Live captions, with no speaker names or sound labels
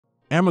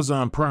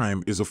Amazon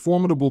Prime is a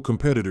formidable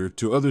competitor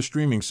to other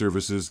streaming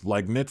services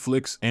like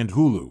Netflix and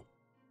Hulu.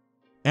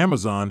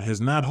 Amazon has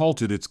not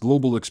halted its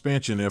global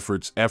expansion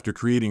efforts after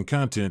creating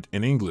content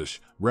in English.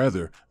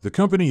 Rather, the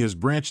company has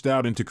branched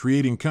out into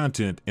creating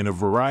content in a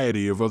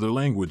variety of other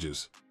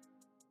languages.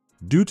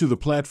 Due to the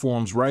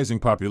platform's rising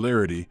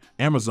popularity,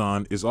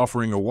 Amazon is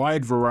offering a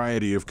wide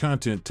variety of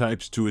content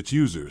types to its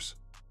users.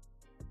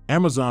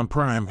 Amazon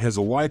Prime has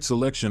a wide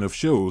selection of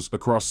shows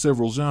across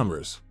several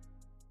genres.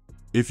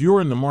 If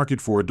you're in the market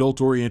for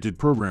adult-oriented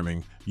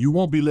programming, you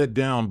won't be let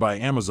down by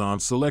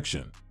Amazon's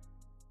selection.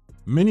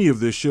 Many of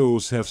their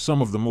shows have some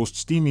of the most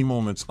steamy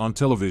moments on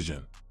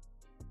television.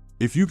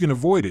 If you can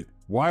avoid it,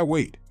 why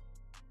wait?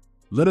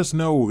 Let us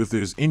know if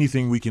there's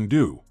anything we can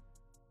do.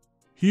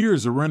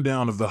 Here's a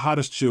rundown of the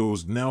hottest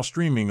shows now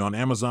streaming on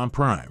Amazon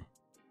Prime.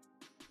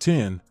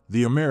 10.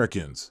 The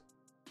Americans.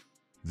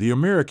 The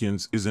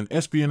Americans is an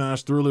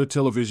espionage thriller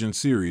television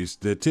series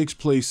that takes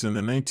place in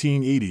the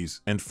 1980s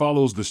and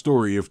follows the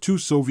story of two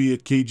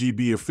Soviet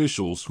KGB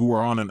officials who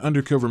are on an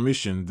undercover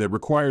mission that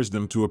requires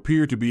them to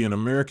appear to be an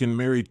American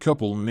married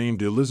couple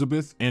named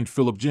Elizabeth and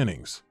Philip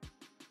Jennings.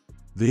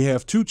 They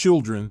have two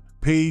children,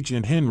 Paige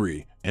and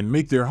Henry, and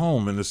make their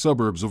home in the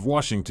suburbs of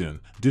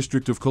Washington,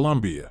 District of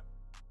Columbia.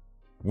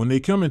 When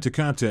they come into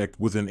contact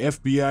with an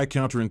FBI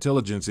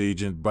counterintelligence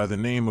agent by the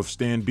name of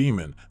Stan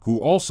Beeman, who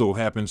also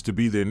happens to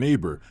be their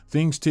neighbor,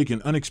 things take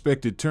an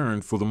unexpected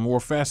turn for the more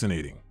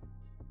fascinating.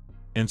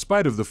 In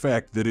spite of the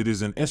fact that it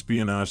is an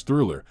espionage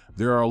thriller,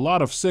 there are a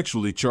lot of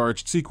sexually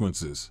charged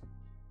sequences.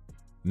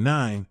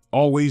 9.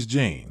 Always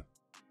Jane.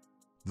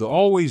 The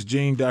Always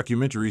Jane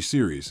documentary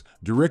series,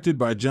 directed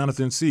by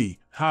Jonathan C.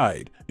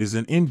 Hyde, is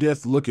an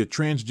in-depth look at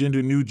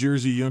transgender New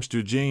Jersey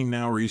youngster Jane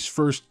Nowry's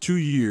first 2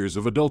 years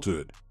of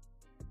adulthood.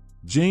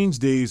 Jane's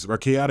days are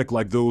chaotic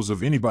like those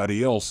of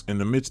anybody else in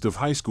the midst of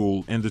high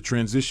school and the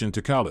transition to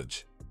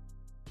college.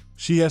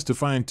 She has to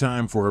find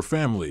time for her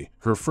family,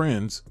 her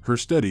friends, her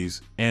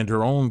studies, and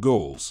her own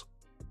goals.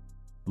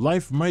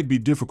 Life might be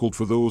difficult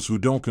for those who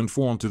don't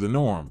conform to the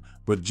norm,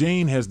 but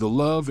Jane has the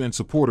love and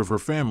support of her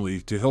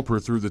family to help her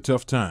through the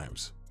tough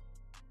times.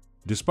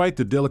 Despite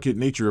the delicate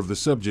nature of the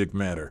subject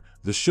matter,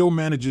 the show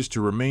manages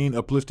to remain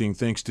uplifting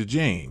thanks to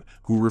Jane,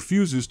 who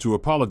refuses to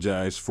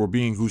apologize for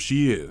being who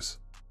she is.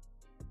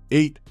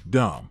 8.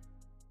 Dom.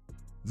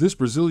 This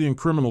Brazilian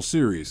criminal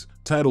series,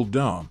 titled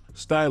Dom,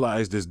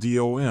 stylized as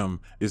DOM,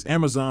 is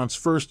Amazon's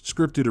first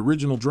scripted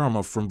original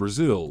drama from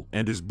Brazil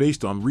and is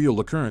based on real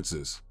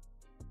occurrences.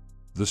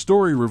 The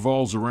story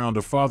revolves around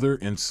a father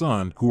and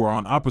son who are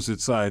on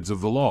opposite sides of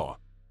the law.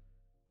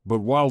 But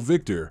while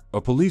Victor, a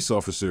police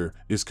officer,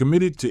 is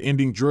committed to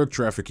ending drug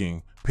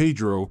trafficking,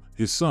 Pedro,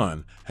 his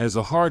son, has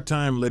a hard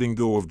time letting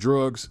go of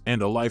drugs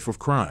and a life of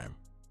crime.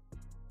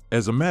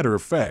 As a matter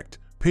of fact,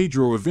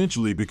 Pedro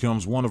eventually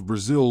becomes one of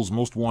Brazil's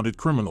most wanted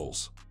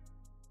criminals.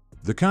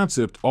 The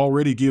concept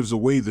already gives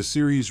away the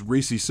series'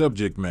 racy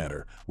subject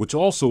matter, which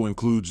also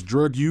includes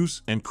drug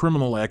use and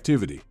criminal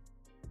activity.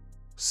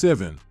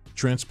 7.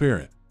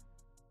 Transparent.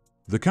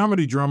 The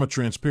comedy drama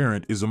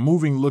Transparent is a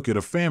moving look at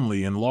a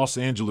family in Los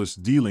Angeles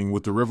dealing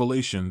with the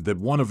revelation that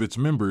one of its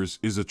members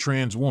is a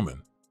trans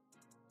woman.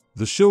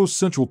 The show's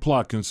central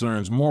plot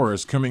concerns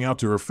Maura's coming out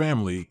to her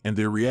family and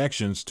their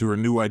reactions to her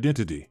new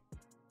identity.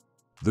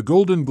 The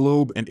Golden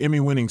Globe and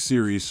Emmy-winning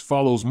series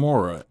follows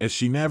Maura as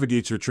she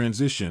navigates her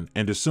transition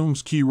and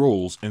assumes key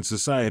roles in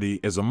society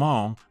as a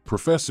mom,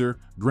 professor,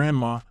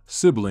 grandma,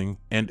 sibling,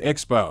 and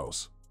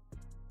ex-spouse.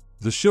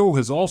 The show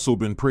has also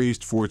been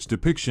praised for its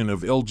depiction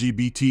of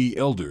LGBT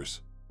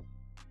elders.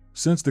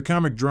 Since the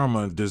comic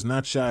drama does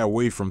not shy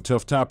away from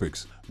tough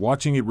topics,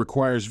 watching it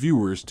requires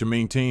viewers to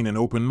maintain an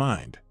open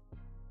mind.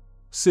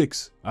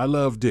 6. I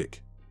Love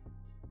Dick.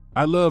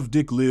 I Love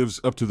Dick lives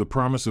up to the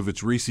promise of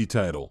its racy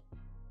title.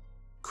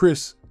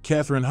 Chris,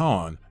 Catherine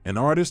Hahn, an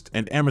artist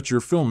and amateur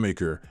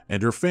filmmaker,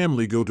 and her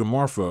family go to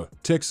Marfa,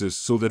 Texas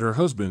so that her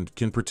husband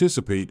can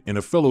participate in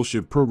a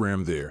fellowship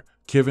program there,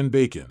 Kevin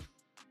Bacon.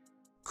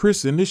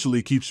 Chris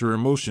initially keeps her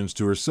emotions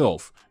to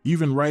herself,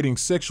 even writing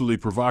sexually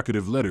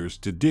provocative letters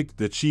to Dick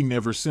that she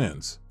never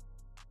sends.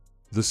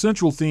 The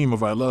central theme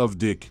of I Love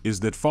Dick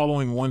is that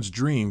following one's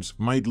dreams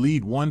might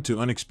lead one to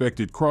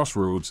unexpected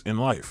crossroads in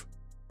life.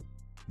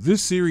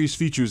 This series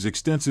features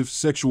extensive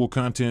sexual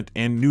content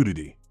and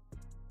nudity.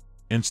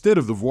 Instead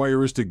of the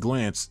voyeuristic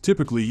glance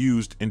typically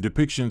used in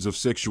depictions of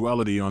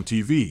sexuality on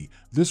TV,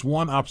 this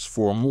one opts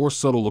for a more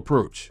subtle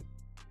approach.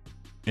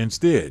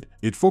 Instead,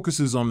 it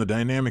focuses on the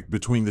dynamic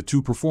between the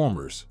two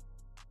performers.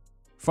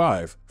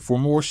 5. For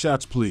More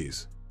Shots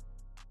Please.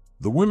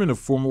 The women of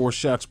For More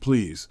Shots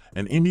Please,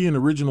 an Indian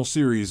original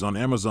series on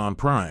Amazon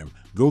Prime,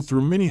 go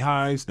through many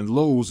highs and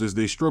lows as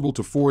they struggle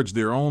to forge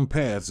their own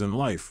paths in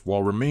life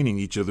while remaining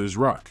each other's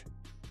rock.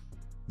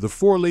 The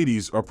four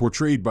ladies are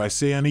portrayed by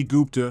Sayani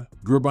Gupta,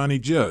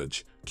 Gurbani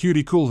Judge,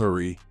 Kirti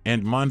Kulhari,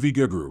 and Manvi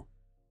Gagru.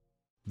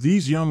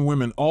 These young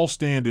women all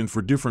stand in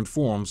for different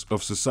forms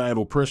of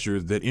societal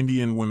pressure that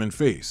Indian women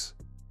face.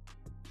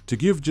 To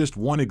give just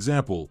one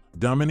example,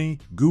 Damini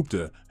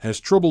Gupta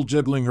has trouble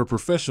juggling her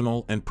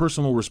professional and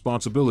personal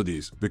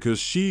responsibilities because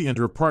she and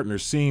her partner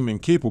seem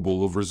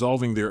incapable of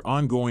resolving their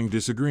ongoing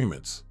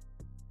disagreements.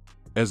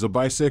 As a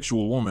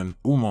bisexual woman,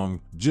 Umang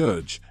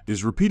Judge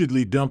is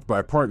repeatedly dumped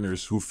by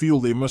partners who feel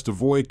they must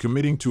avoid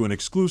committing to an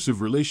exclusive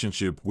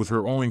relationship with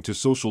her owing to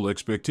social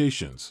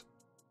expectations.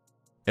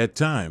 At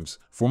times,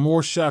 For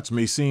More Shots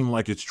may seem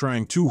like it's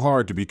trying too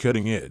hard to be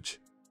cutting edge.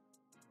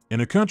 In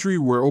a country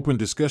where open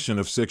discussion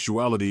of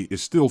sexuality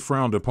is still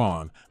frowned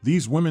upon,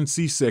 these women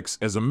see sex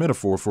as a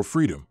metaphor for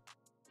freedom.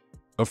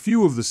 A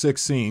few of the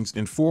sex scenes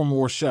in For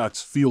More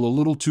Shots feel a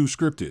little too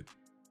scripted.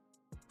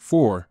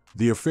 4.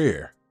 The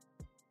affair.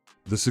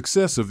 The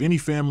success of any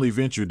family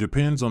venture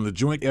depends on the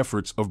joint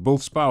efforts of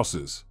both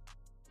spouses.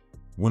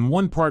 When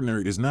one partner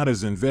is not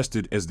as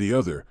invested as the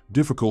other,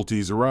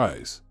 difficulties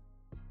arise.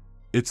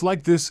 It's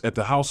like this at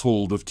the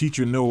household of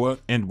teacher Noah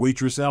and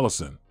waitress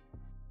Allison.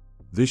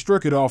 They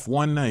struck it off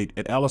one night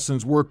at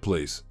Allison's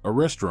workplace, a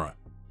restaurant.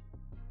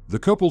 The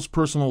couple's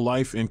personal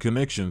life and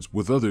connections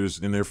with others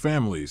in their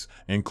families,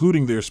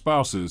 including their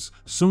spouses,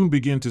 soon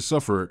begin to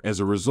suffer as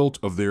a result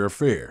of their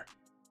affair.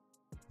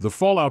 The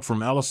fallout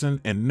from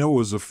Allison and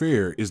Noah's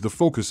affair is the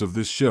focus of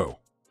this show.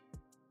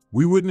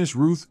 We witness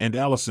Ruth and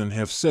Allison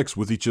have sex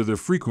with each other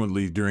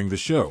frequently during the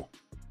show.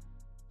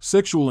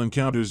 Sexual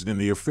encounters in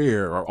the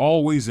affair are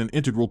always an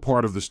integral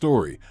part of the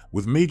story,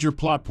 with major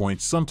plot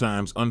points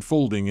sometimes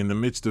unfolding in the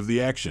midst of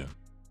the action.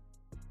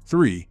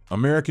 3.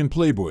 American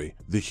Playboy,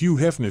 the Hugh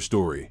Hefner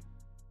story.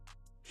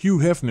 Hugh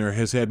Hefner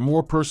has had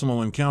more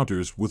personal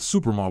encounters with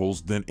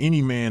supermodels than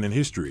any man in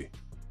history.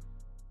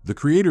 The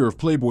creator of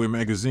Playboy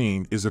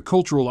magazine is a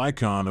cultural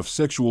icon of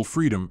sexual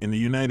freedom in the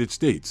United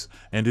States,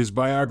 and his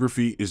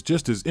biography is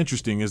just as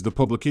interesting as the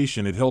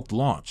publication it helped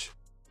launch.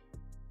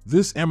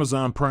 This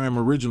Amazon Prime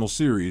original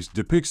series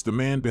depicts the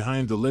man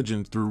behind the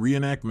legend through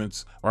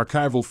reenactments,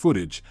 archival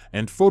footage,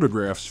 and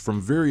photographs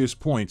from various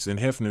points in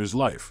Hefner's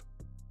life.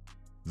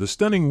 The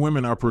stunning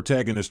women our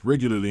protagonist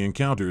regularly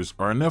encounters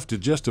are enough to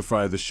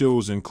justify the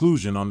show's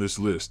inclusion on this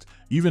list,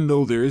 even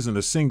though there isn't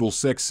a single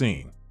sex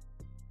scene.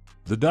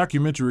 The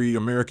documentary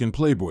American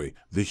Playboy,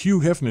 the Hugh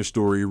Hefner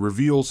story,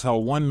 reveals how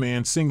one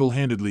man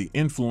single-handedly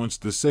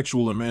influenced the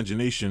sexual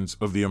imaginations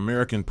of the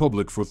American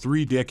public for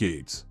 3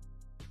 decades.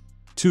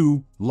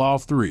 2. Law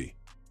 3.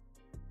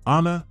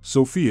 Ana,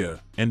 Sofia,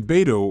 and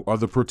Beto are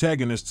the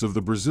protagonists of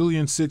the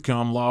Brazilian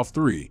sitcom Law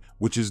 3,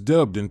 which is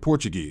dubbed in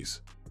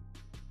Portuguese.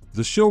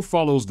 The show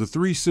follows the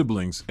 3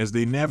 siblings as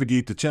they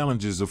navigate the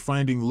challenges of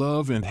finding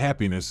love and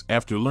happiness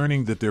after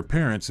learning that their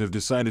parents have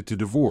decided to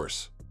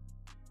divorce.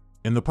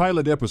 In the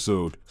pilot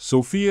episode,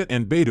 Sofia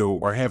and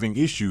Beto are having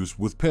issues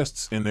with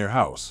pests in their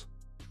house.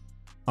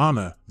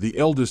 Ana, the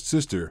eldest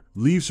sister,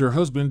 leaves her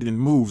husband and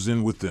moves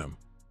in with them.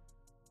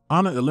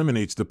 Ana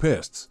eliminates the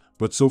pests,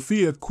 but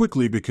Sofia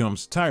quickly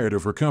becomes tired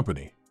of her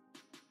company.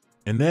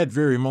 In that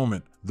very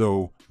moment,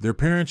 though, their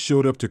parents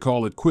showed up to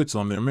call it quits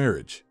on their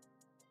marriage.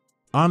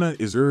 Ana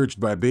is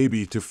urged by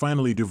Baby to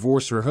finally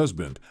divorce her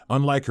husband,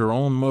 unlike her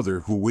own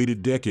mother who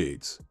waited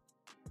decades.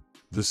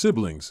 The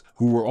siblings,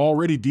 who were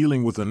already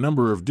dealing with a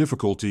number of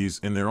difficulties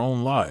in their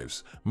own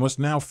lives, must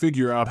now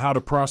figure out how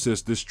to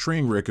process this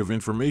train wreck of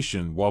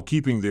information while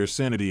keeping their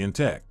sanity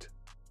intact.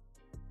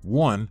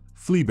 1.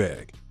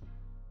 Fleabag.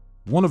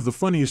 One of the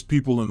funniest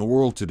people in the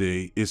world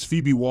today is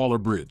Phoebe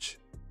Waller-Bridge.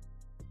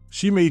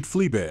 She made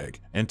Fleabag,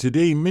 and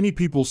today many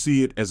people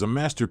see it as a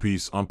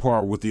masterpiece on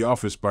par with The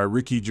Office by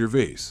Ricky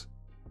Gervais.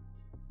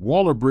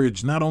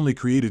 Waller-Bridge not only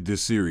created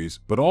this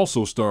series, but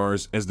also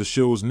stars as the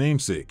show's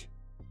namesake.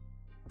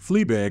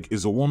 Fleabag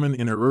is a woman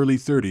in her early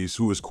 30s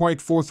who is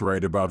quite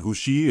forthright about who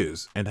she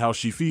is and how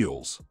she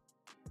feels.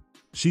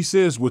 She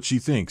says what she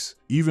thinks,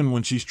 even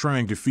when she's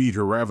trying to feed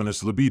her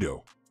ravenous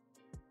libido.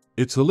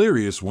 It's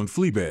hilarious when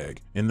Fleabag,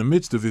 in the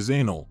midst of his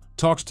anal,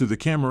 talks to the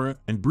camera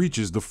and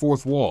breaches the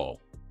 4th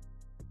wall.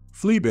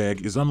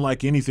 Fleabag is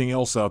unlike anything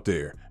else out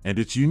there, and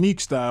its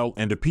unique style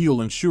and appeal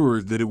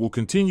ensure that it will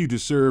continue to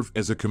serve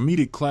as a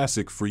comedic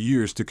classic for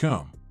years to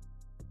come.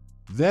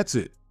 That's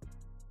it.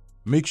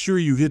 Make sure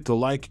you hit the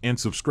like and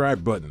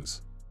subscribe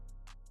buttons.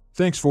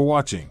 Thanks for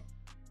watching.